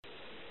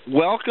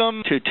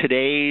Welcome to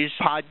today's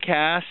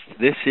podcast.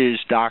 This is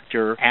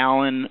Dr.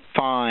 Alan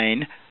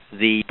Fine,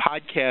 the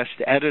podcast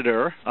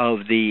editor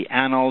of the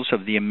Annals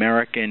of the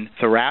American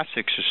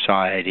Thoracic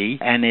Society,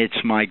 and it's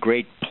my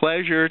great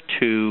pleasure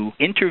to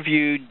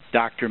interview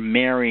Dr.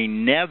 Mary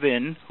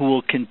Nevin, who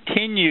will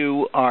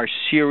continue our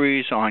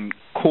series on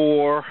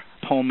core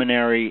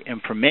pulmonary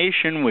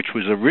information, which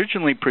was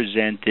originally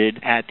presented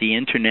at the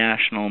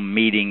international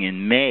meeting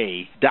in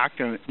May.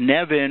 Dr.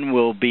 Nevin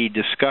will be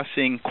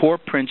discussing core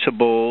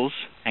principles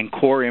and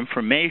core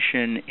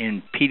information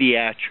in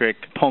pediatric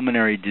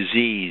pulmonary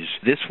disease.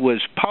 This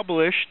was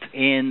published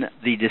in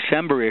the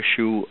December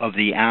issue of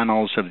the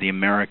Annals of the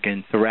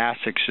American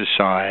Thoracic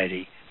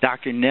Society.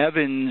 Dr.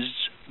 Nevin's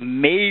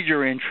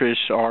major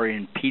interests are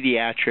in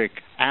pediatric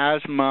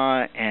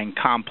asthma and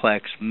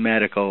complex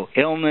medical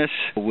illness,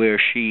 where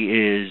she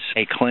is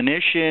a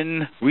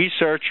clinician,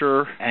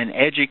 researcher, and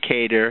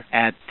educator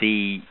at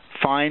the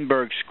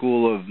Feinberg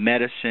School of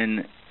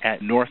Medicine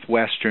at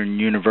Northwestern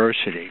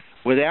University.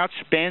 Without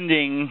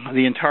spending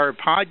the entire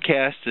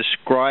podcast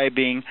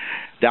describing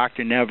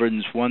Dr.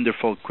 Nevin's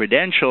wonderful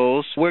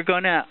credentials, we're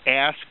going to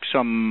ask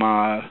some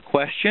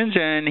questions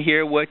and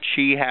hear what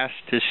she has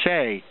to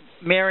say.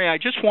 Mary, I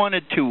just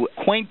wanted to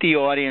acquaint the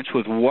audience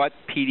with what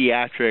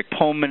pediatric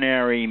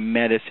pulmonary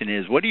medicine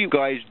is. What do you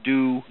guys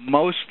do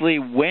mostly?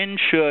 When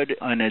should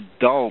an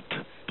adult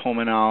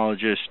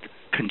pulmonologist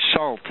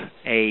consult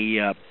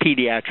a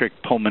pediatric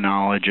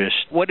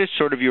pulmonologist? What is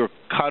sort of your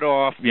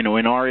cutoff? In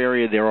our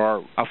area there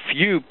are a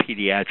few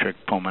pediatric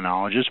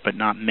pulmonologists, but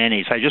not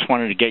many. So I just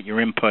wanted to get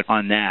your input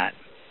on that.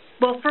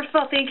 Well, first of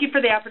all, thank you for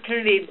the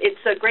opportunity.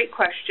 It's a great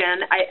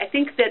question. I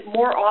think that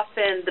more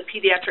often the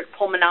pediatric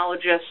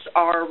pulmonologists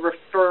are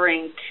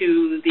referring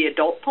to the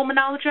adult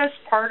pulmonologist.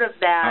 Part of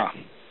that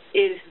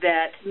is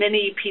that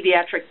many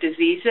pediatric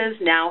diseases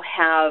now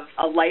have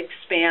a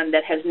lifespan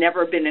that has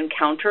never been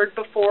encountered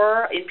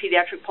before in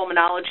pediatric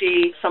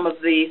pulmonology. Some of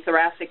the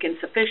thoracic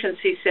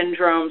insufficiency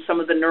syndrome,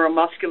 some of the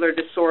neuromuscular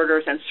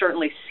disorders, and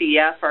certainly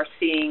CF are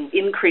seeing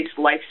increased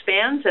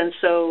lifespans. And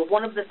so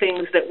one of the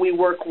things that we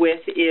work with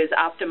is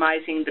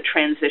optimizing the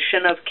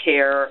transition of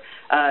care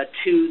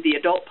to the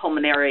adult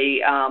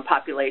pulmonary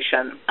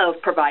population of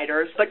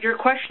providers. But your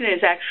question is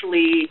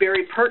actually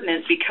very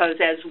pertinent because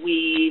as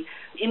we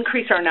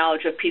increase our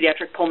knowledge of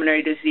pediatric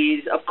pulmonary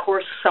disease, of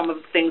course, some of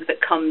the things that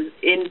come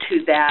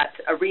into that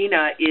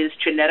arena is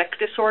genetic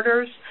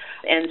disorders.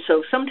 And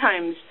so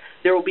sometimes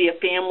there will be a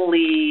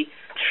family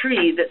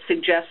tree that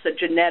suggests a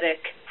genetic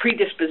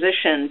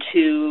predisposition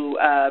to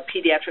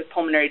pediatric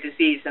pulmonary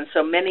disease. And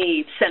so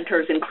many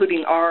centers,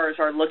 including ours,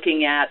 are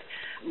looking at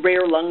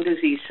rare lung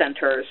disease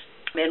centers.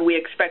 And we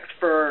expect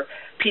for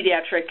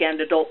pediatric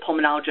and adult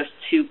pulmonologists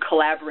to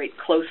collaborate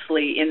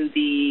closely in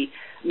the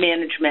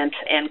management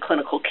and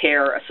clinical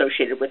care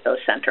associated with those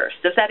centers.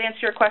 Does that answer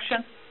your question?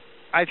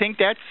 I think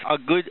that's a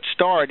good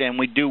start, and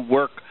we do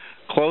work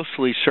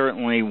closely,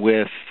 certainly,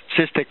 with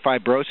cystic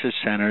fibrosis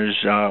centers.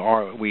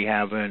 We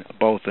have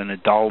both an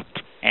adult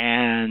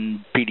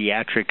and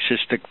pediatric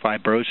cystic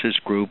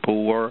fibrosis group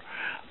who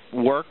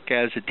work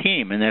as a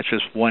team, and that's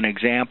just one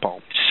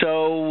example.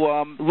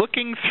 So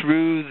looking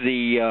through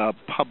the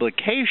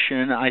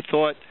publication, I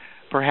thought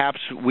perhaps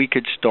we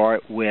could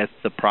start with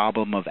the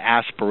problem of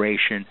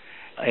aspiration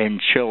in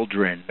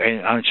children.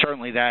 And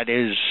certainly that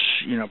is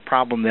a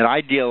problem that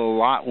I deal a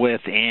lot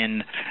with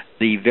in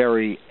the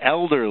very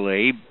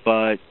elderly,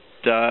 but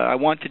I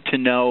wanted to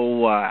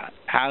know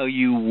how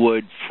you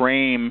would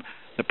frame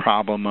the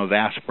problem of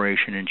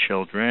aspiration in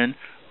children.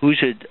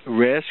 Who's at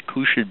risk?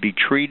 Who should be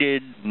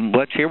treated?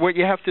 Let's hear what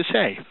you have to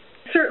say.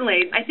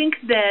 Certainly. I think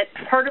that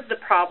part of the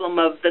problem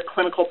of the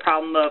clinical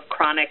problem of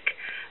chronic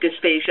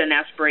dysphagia and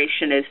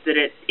aspiration is that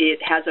it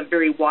has a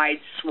very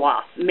wide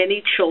swath.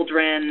 Many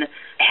children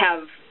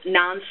have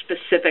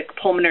nonspecific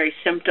pulmonary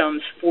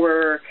symptoms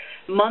for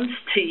months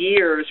to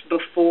years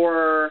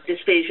before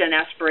dysphagia and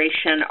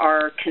aspiration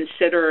are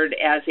considered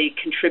as a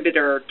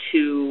contributor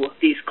to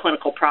these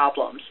clinical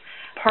problems.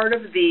 Part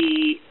of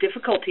the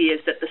difficulty is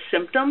that the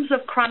symptoms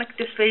of chronic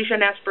dysphagia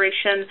and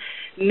aspiration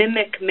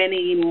mimic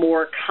many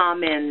more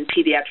common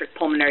pediatric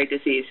pulmonary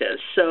diseases.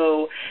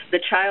 So the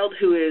child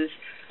who is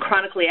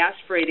chronically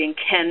aspirating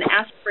can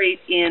aspirate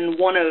in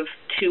one of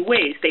two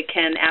ways. They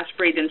can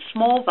aspirate in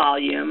small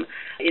volume,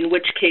 in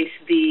which case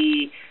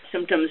the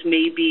symptoms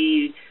may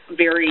be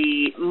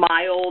very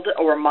mild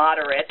or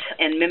moderate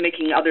and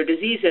mimicking other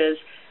diseases.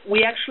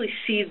 We actually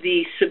see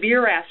the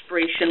severe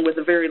aspiration with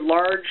a very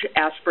large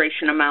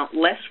aspiration amount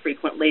less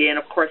frequently, and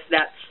of course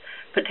that's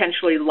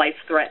potentially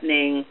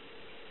life-threatening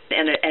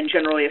and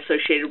generally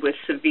associated with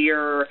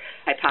severe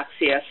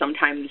hypoxia,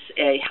 sometimes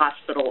a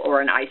hospital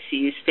or an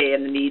ICU stay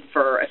and the need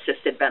for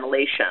assisted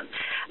ventilation.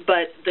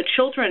 But the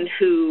children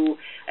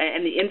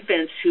and the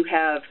infants who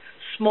have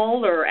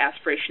smaller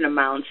aspiration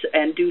amounts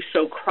and do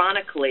so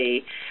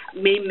chronically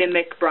may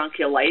mimic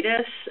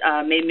bronchiolitis,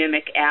 may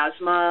mimic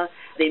asthma.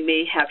 They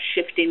may have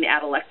shifting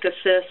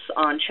atelectasis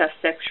on chest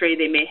x-ray.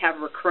 They may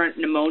have recurrent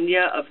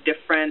pneumonia of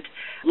different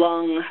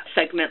lung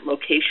segment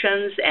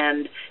locations,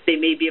 and they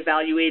may be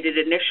evaluated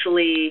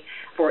initially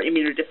for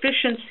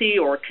immunodeficiency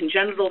or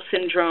congenital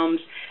syndromes.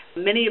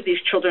 Many of these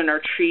children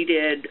are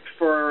treated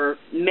for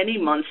many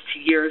months to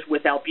years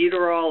with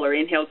albuterol or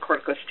inhaled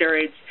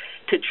corticosteroids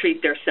to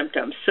treat their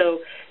symptoms. So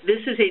this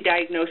is a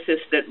diagnosis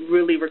that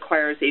really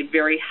requires a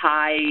very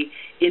high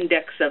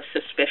index of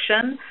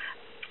suspicion,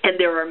 and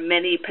there are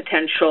many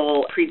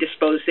potential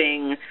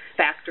predisposing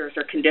factors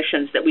or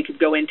conditions that we could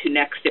go into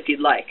next if you'd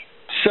like.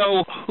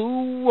 So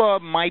who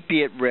might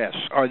be at risk?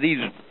 Are these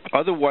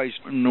otherwise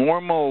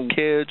normal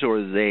kids, or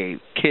are they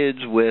kids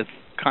with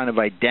kind of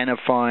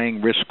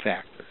identifying risk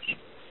factors?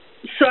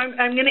 So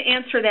I'm going to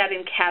answer that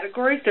in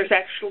categories. There's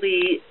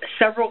actually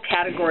several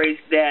categories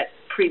that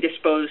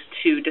predispose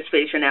to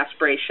dysphagia and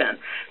aspiration.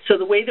 So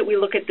the way that we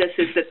look at this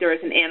is that there is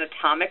an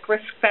anatomic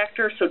risk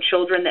factor. So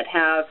children that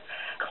have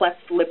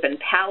cleft lip and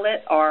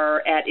palate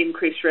are at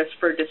increased risk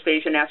for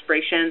dysphagia and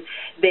aspiration.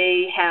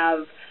 They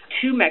have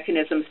two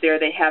mechanisms there.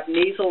 They have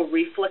nasal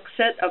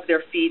refluxit of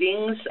their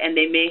feedings, and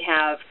they may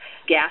have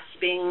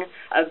gasping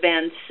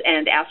events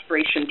and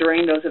aspiration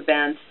during those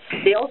events.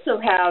 They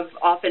also have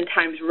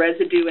oftentimes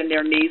residue in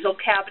their nasal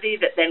cavity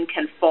that then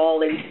can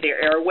fall into their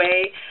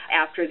airway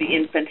after the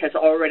infant has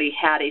already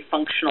had a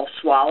functional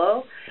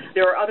swallow.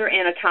 There are other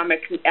anatomic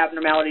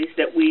abnormalities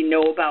that we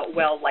know about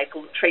well, like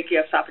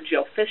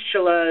tracheoesophageal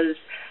fistulas,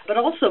 but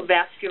also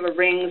vascular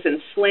rings and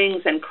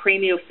slings and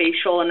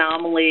craniofacial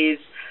anomalies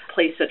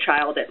place a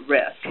child at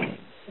risk.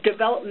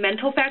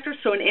 Developmental factors,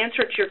 so in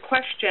answer to your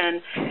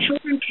question,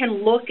 children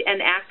can look and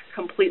act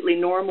completely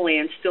normally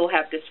and still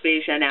have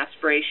dysphagia and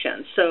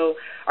aspiration. So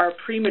our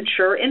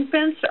premature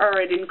infants are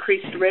at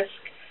increased risk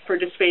for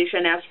dysphagia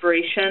and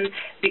aspiration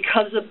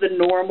because of the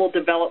normal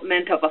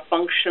development of a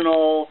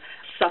functional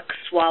suck,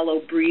 swallow,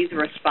 breathe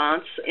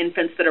response.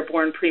 Infants that are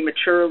born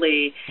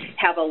prematurely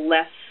have a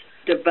less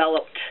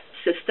developed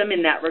system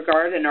in that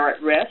regard and are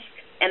at risk.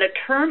 And a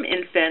term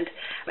infant,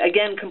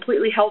 again,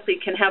 completely healthy,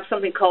 can have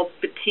something called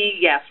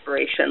fatigue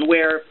aspiration,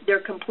 where they're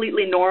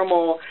completely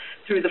normal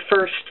through the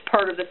first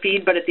part of the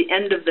feed, but at the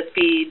end of the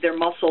feed, their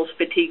muscles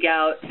fatigue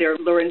out, their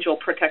laryngeal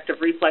protective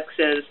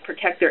reflexes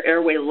protect their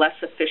airway less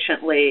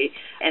efficiently,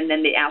 and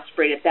then they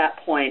aspirate at that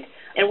point.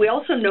 And we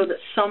also know that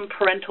some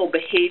parental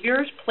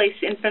behaviors place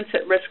infants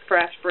at risk for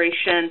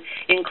aspiration,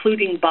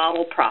 including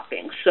bottle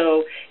propping.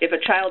 So if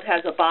a child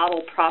has a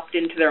bottle propped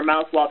into their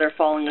mouth while they're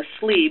falling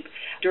asleep,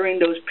 during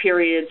those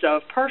periods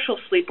of partial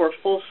sleep or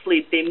full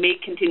sleep, they may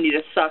continue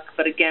to suck,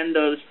 but again,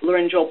 those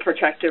laryngeal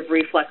protective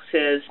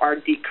reflexes are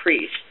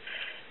decreased.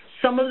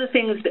 Some of the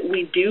things that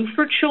we do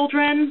for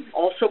children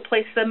also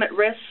place them at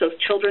risk. So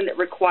children that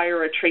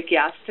require a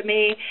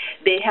tracheostomy,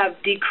 they have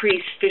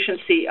decreased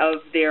efficiency of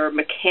their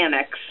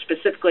mechanics.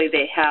 Specifically,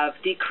 they have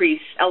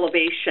decreased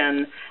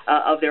elevation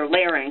of their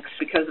larynx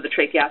because of the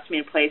tracheostomy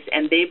in place,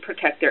 and they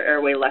protect their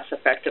airway less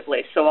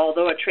effectively. So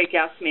although a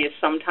tracheostomy is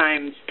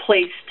sometimes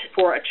placed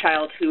for a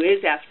child who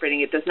is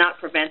aspirating, it does not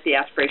prevent the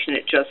aspiration.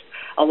 It just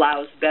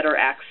allows better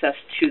access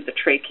to the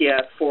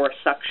trachea for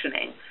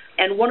suctioning.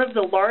 And one of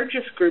the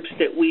largest groups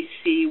that we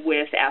see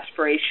with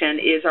aspiration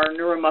is our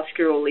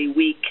neuromuscularly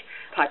weak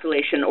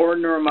population or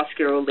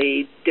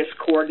neuromuscularly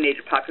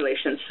discoordinated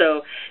population.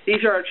 So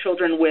these are our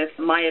children with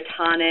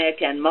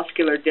myotonic and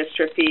muscular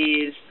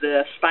dystrophies,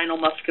 the spinal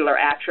muscular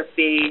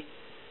atrophy,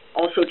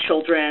 also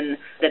children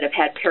that have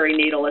had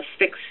perinatal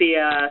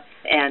asphyxia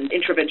and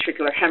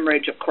intraventricular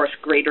hemorrhage, of course,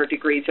 greater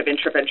degrees of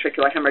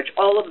intraventricular hemorrhage.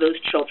 All of those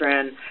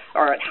children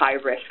are at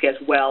high risk as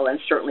well and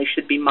certainly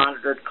should be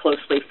monitored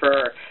closely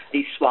for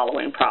these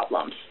swallowing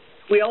problems.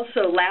 We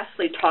also,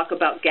 lastly, talk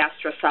about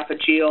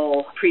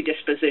gastroesophageal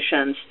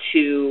predispositions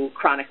to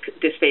chronic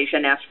dysphagia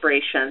and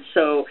aspiration.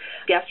 So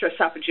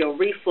gastroesophageal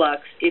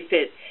reflux, if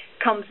it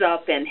comes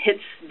up and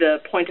hits the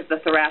point of the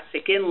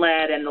thoracic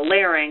inlet and the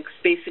larynx,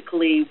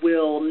 basically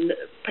will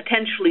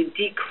potentially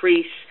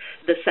decrease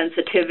the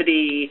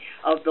sensitivity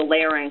of the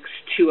larynx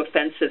to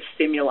offensive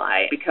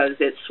stimuli because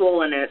it's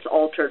swollen and it's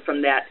altered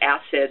from that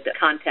acid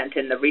content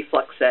in the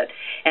refluxit.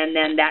 And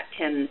then that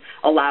can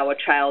allow a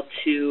child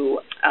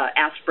to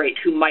aspirate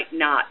who might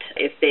not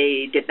if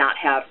they did not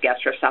have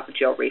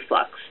gastroesophageal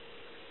reflux.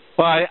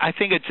 Well, I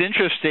think it's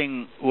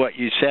interesting what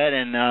you said,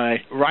 and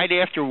right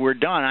after we're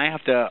done, I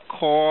have to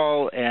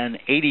call an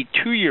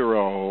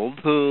 82-year-old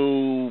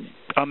who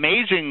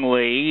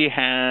amazingly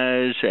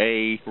has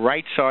a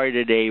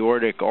right-sided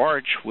aortic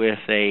arch with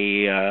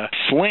a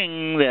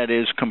sling that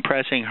is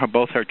compressing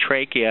both her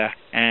trachea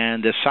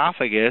and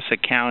esophagus,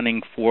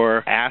 accounting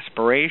for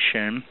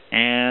aspiration.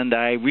 And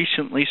I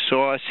recently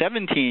saw a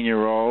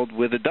 17-year-old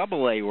with a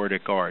double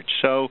aortic arch.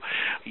 So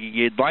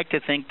you'd like to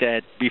think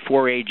that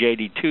before age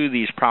 82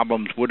 these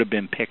problems would have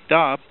been picked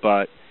up,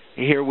 but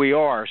here we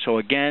are. So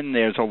again,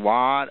 there's a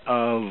lot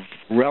of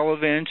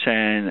relevance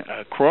and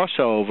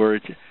crossover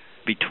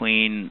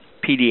between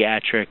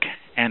pediatric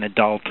and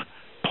adult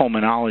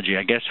pulmonology.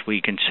 I guess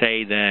we can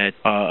say that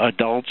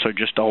adults are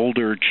just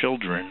older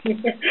children.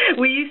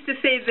 We used to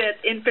say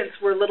that infants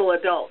were little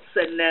adults,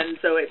 and then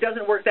so it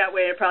doesn't work that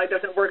way. It probably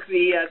doesn't work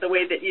the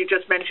way that you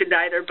just mentioned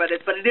either, but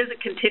it is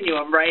a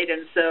continuum, right?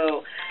 And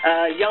so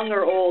young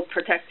or old,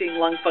 protecting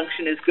lung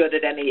function is good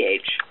at any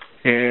age.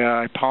 Yeah,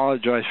 I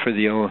apologize for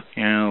the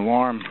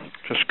alarm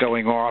just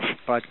going off,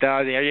 but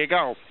there you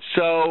go.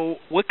 So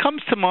what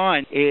comes to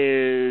mind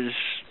is,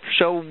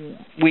 so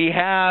we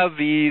have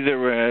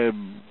either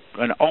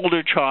an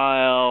older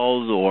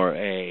child or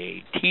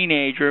a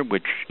teenager,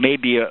 which may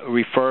be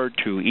referred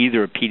to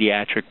either a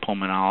pediatric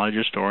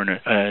pulmonologist or an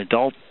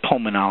adult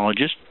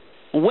pulmonologist.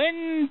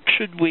 When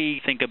should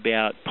we think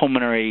about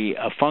pulmonary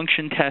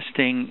function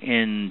testing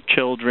in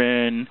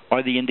children?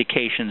 Are the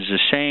indications the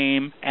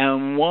same?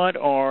 And what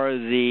are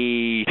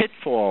the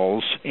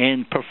pitfalls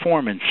in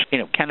performance?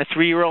 Can a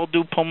 3-year-old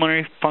do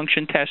pulmonary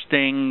function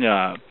testing?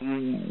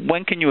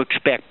 When can you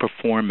expect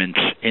performance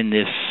in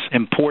this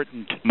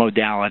important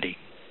modality?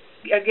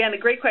 Again, a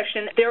great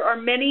question. There are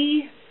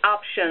many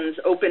options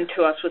open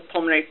to us with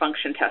pulmonary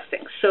function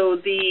testing. So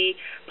the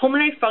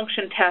pulmonary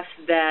function tests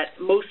that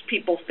most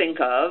people think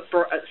of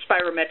for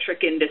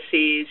spirometric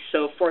indices,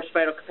 so forced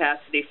vital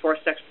capacity,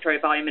 forced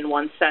expiratory volume in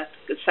 1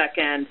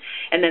 second,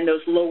 and then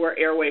those lower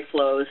airway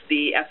flows,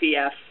 the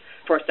FEF,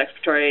 forced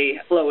expiratory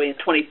flow in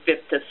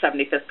 25th to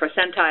 75th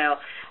percentile,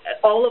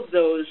 all of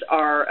those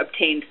are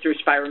obtained through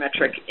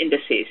spirometric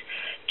indices.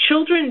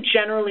 Children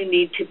generally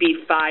need to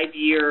be 5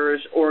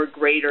 years or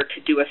greater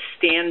to do a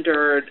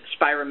standard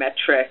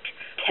spirometric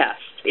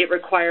test. It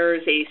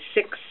requires a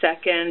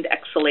 6-second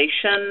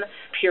exhalation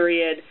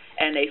period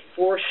and a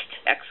forced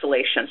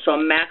exhalation, so a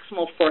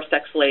maximal forced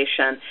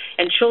exhalation.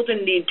 And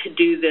children need to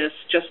do this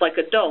just like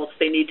adults.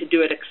 They need to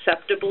do it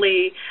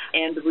acceptably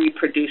and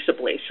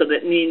reproducibly, so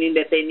that meaning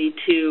that they need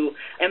to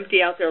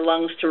empty out their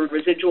lungs to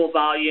residual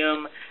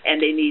volume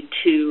and they need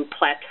to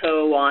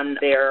plateau on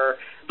their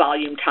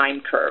volume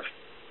time curve.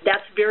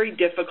 That's very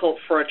difficult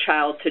for a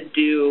child to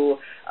do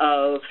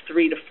of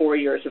 3 to 4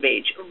 years of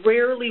age.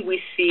 Rarely we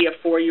see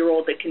a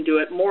 4-year-old that can do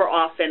it. More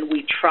often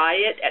we try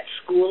it at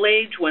school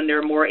age when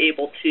they're more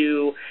able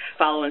to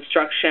follow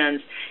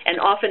instructions. And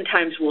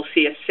oftentimes we'll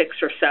see a 6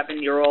 or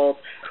 7-year-old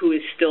who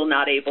is still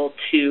not able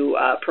to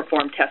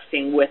perform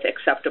testing with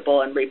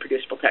acceptable and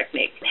reproducible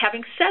technique.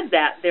 Having said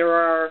that, there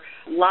are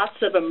lots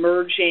of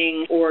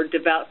emerging or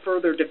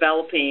further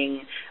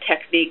developing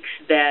techniques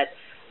that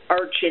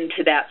arch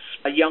into that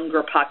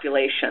younger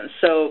population.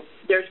 So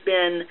there's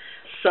been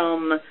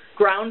some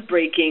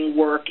groundbreaking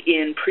work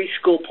in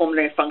preschool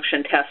pulmonary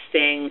function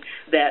testing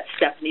that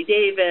Stephanie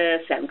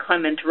Davis and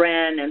Clement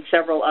Wren and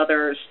several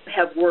others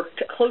have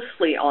worked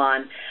closely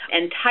on.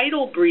 And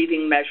tidal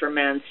breathing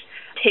measurements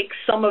take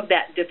some of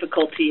that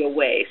difficulty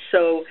away.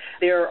 So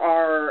there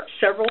are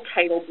several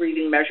tidal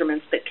breathing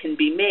measurements that can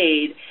be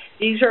made.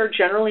 These are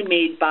generally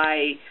made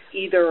by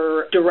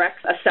either direct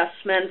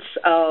assessments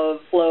of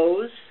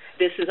flows.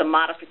 This is a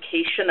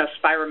modification of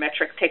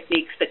spirometric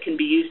techniques that can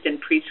be used in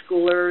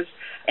preschoolers,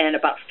 and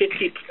about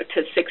 50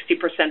 to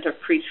 60% of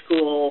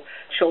preschool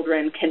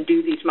children can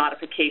do these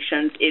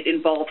modifications. It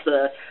involves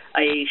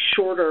a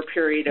shorter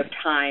period of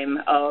time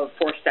of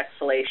forced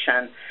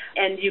exhalation.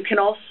 And you can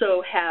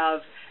also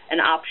have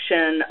an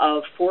option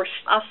of forced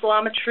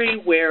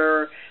oscillometry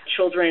where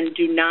children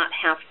do not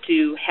have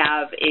to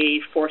have a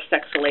forced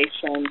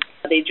exhalation.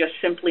 They just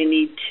simply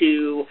need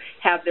to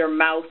have their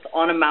mouth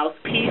on a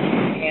mouthpiece,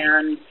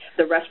 and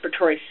the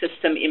respiratory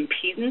system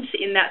impedance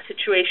in that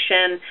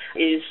situation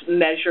is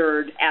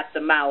measured at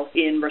the mouth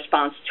in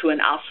response to an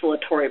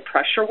oscillatory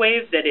pressure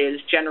wave that is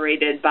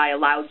generated by a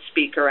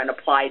loudspeaker and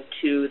applied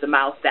to the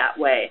mouth that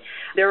way.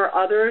 There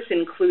are others,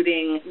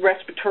 including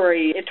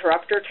respiratory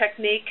interrupter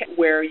technique,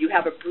 where you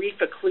have a brief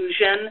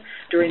occlusion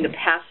during the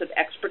passive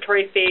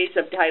expiratory phase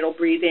of tidal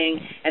breathing,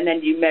 and then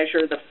you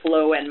measure the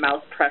flow and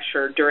mouth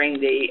pressure during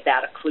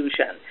that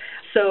occlusion.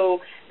 So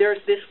there's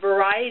this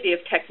variety of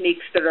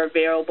techniques that are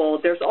available.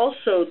 There's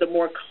also the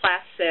more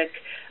classic,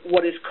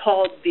 what is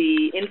called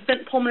the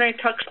infant pulmonary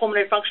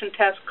function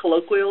test,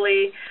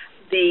 colloquially.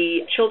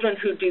 The children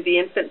who do the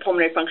infant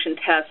pulmonary function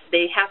test,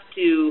 they have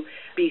to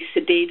be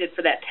sedated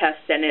for that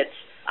test, and it's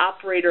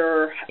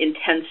operator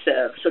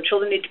intensive. So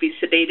children need to be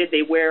sedated.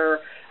 They wear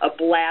a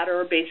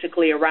bladder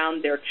basically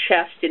around their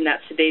chest in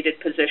that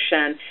sedated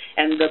position,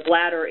 and the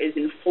bladder is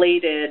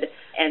inflated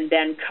and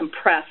then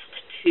compressed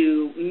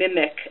to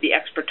mimic the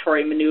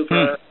expiratory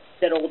maneuver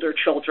that older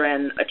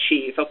children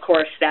achieve. Of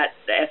course, that,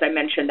 as I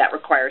mentioned, that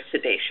requires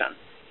sedation.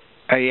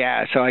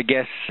 Yeah, so I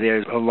guess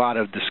there's a lot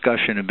of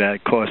discussion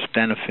about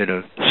cost-benefit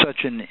of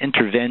such an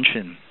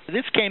intervention.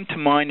 This came to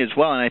mind as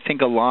well, and I think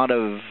a lot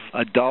of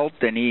adult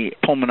and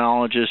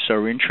pulmonologists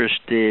are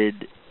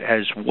interested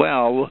as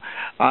well.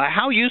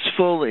 How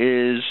useful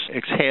is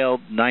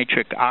exhaled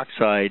nitric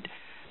oxide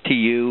to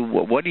you?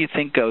 What do you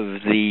think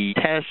of the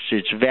test,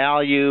 its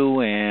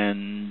value,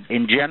 and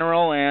in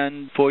general,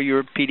 and for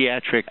your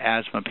pediatric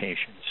asthma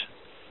patients?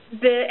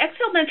 The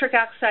exhaled nitric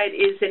oxide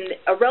is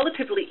a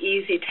relatively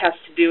easy test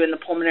to do in the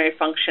pulmonary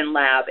function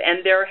lab,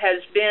 and there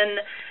has been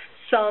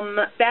some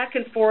back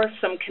and forth,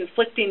 some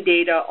conflicting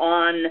data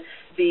on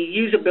the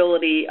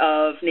usability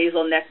of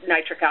nasal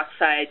nitric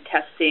oxide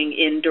testing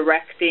in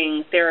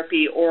directing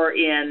therapy or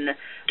in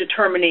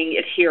determining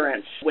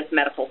adherence with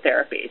medical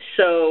therapies.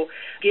 So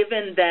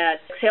given that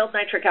exhaled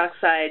nitric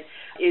oxide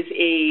is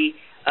a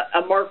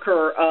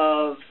marker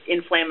of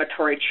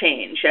inflammatory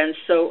change. And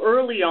so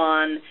early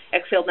on,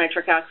 exhaled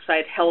nitric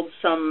oxide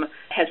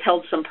has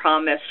held some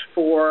promise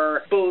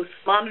for both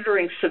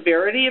monitoring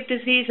severity of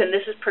disease, and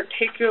this is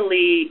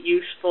particularly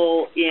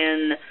useful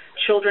in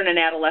children and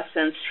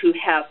adolescents who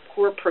have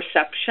poor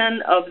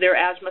perception of their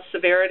asthma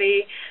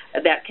severity.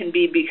 That can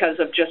be because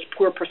of just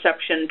poor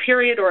perception,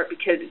 period, or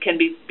it can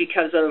be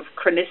because of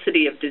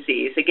chronicity of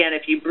disease. Again,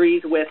 if you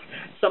breathe with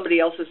somebody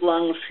else's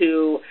lungs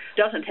who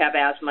doesn't have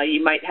asthma,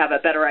 you might have a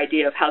better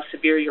idea of how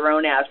severe your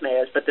own asthma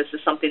is, but this is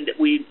something that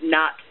we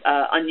not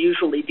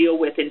unusually deal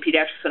with in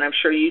pediatrics, and I'm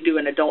sure you do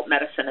in adult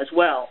medicine as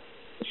well.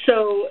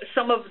 So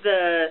some of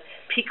the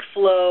peak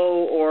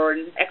flow or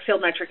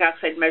exhaled nitric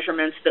oxide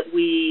measurements that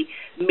we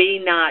may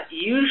not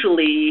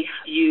usually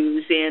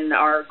use in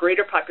our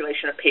greater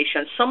population of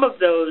patients, some of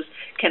those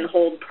can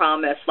hold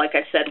promise, like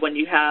I said, when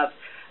you have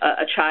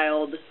a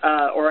child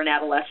or an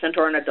adolescent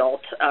or an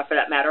adult, for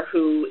that matter,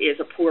 who is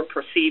a poor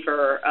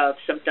perceiver of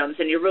symptoms,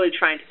 and you're really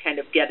trying to kind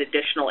of get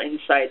additional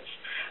insights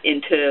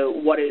into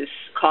what is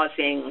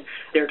causing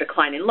their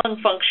decline in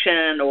lung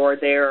function or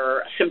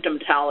their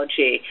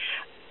symptomatology.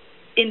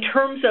 In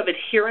terms of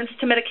adherence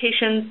to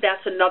medications,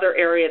 that's another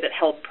area that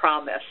held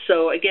promise.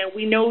 So again,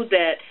 we know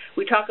that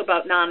we talk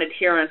about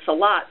non-adherence a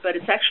lot, but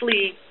it's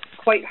actually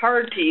quite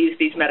hard to use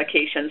these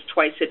medications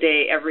twice a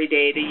day, every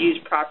day, to use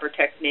proper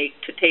technique,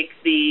 to take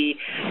the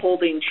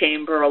holding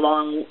chamber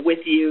along with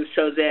you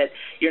so that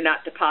you're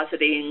not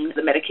depositing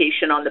the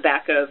medication on the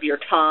back of your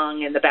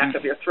tongue and the back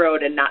of your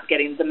throat and not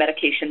getting the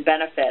medication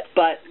benefit.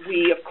 But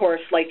we, of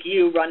course, like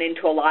you, run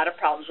into a lot of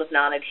problems with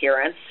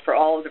non-adherence for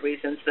all of the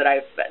reasons that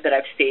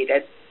I've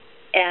stated.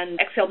 And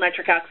exhaled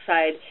nitric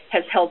oxide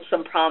has held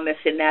some promise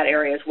in that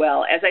area as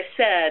well. As I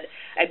said,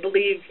 I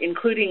believe,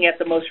 including at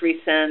the most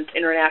recent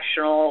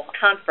international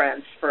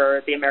conference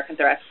for the American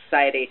Thoracic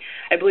Society,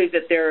 I believe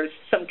that there's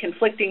some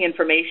conflicting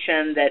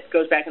information that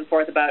goes back and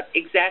forth about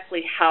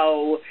exactly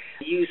how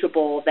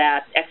usable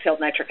that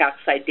exhaled nitric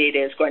oxide data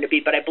is going to be,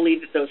 but I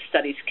believe that those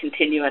studies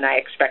continue, and I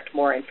expect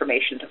more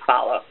information to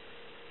follow.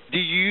 Do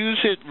you use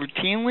it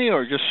routinely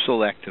or just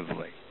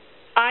selectively?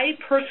 I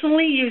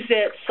personally use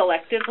it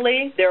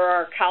selectively. There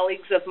are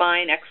colleagues of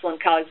mine,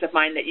 excellent colleagues of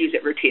mine, that use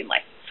it routinely.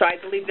 So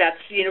I believe that's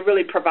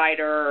really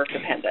provider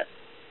dependent.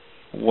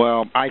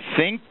 Well, I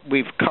think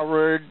we've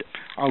covered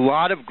a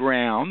lot of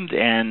ground,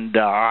 and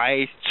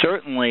I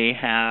certainly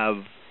have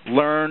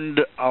learned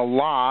a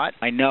lot.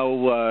 I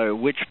know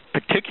which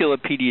particular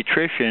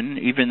pediatrician,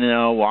 even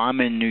though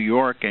I'm in New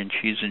York and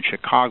she's in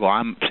Chicago,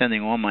 I'm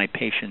sending all my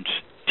patients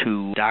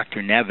to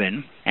Dr.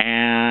 Nevin,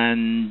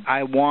 and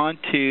I want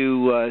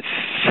to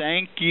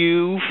thank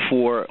you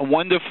for a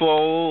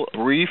wonderful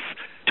brief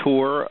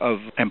tour of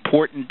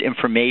important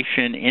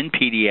information in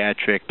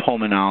pediatric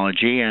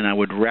pulmonology, and I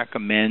would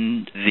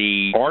recommend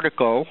the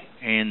article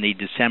in the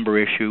December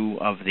issue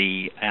of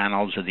the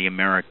Annals of the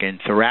American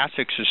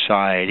Thoracic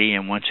Society.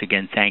 And once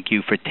again, thank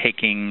you for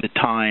taking the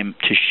time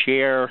to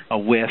share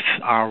with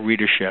our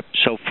readership.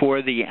 So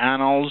for the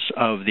Annals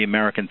of the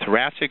American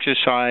Thoracic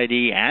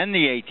Society and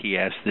the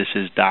ATS, this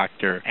is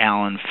Dr.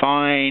 Alan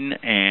Fine,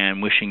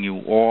 and wishing you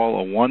all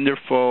a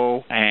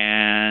wonderful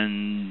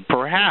and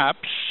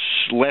perhaps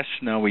less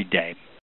snowy day.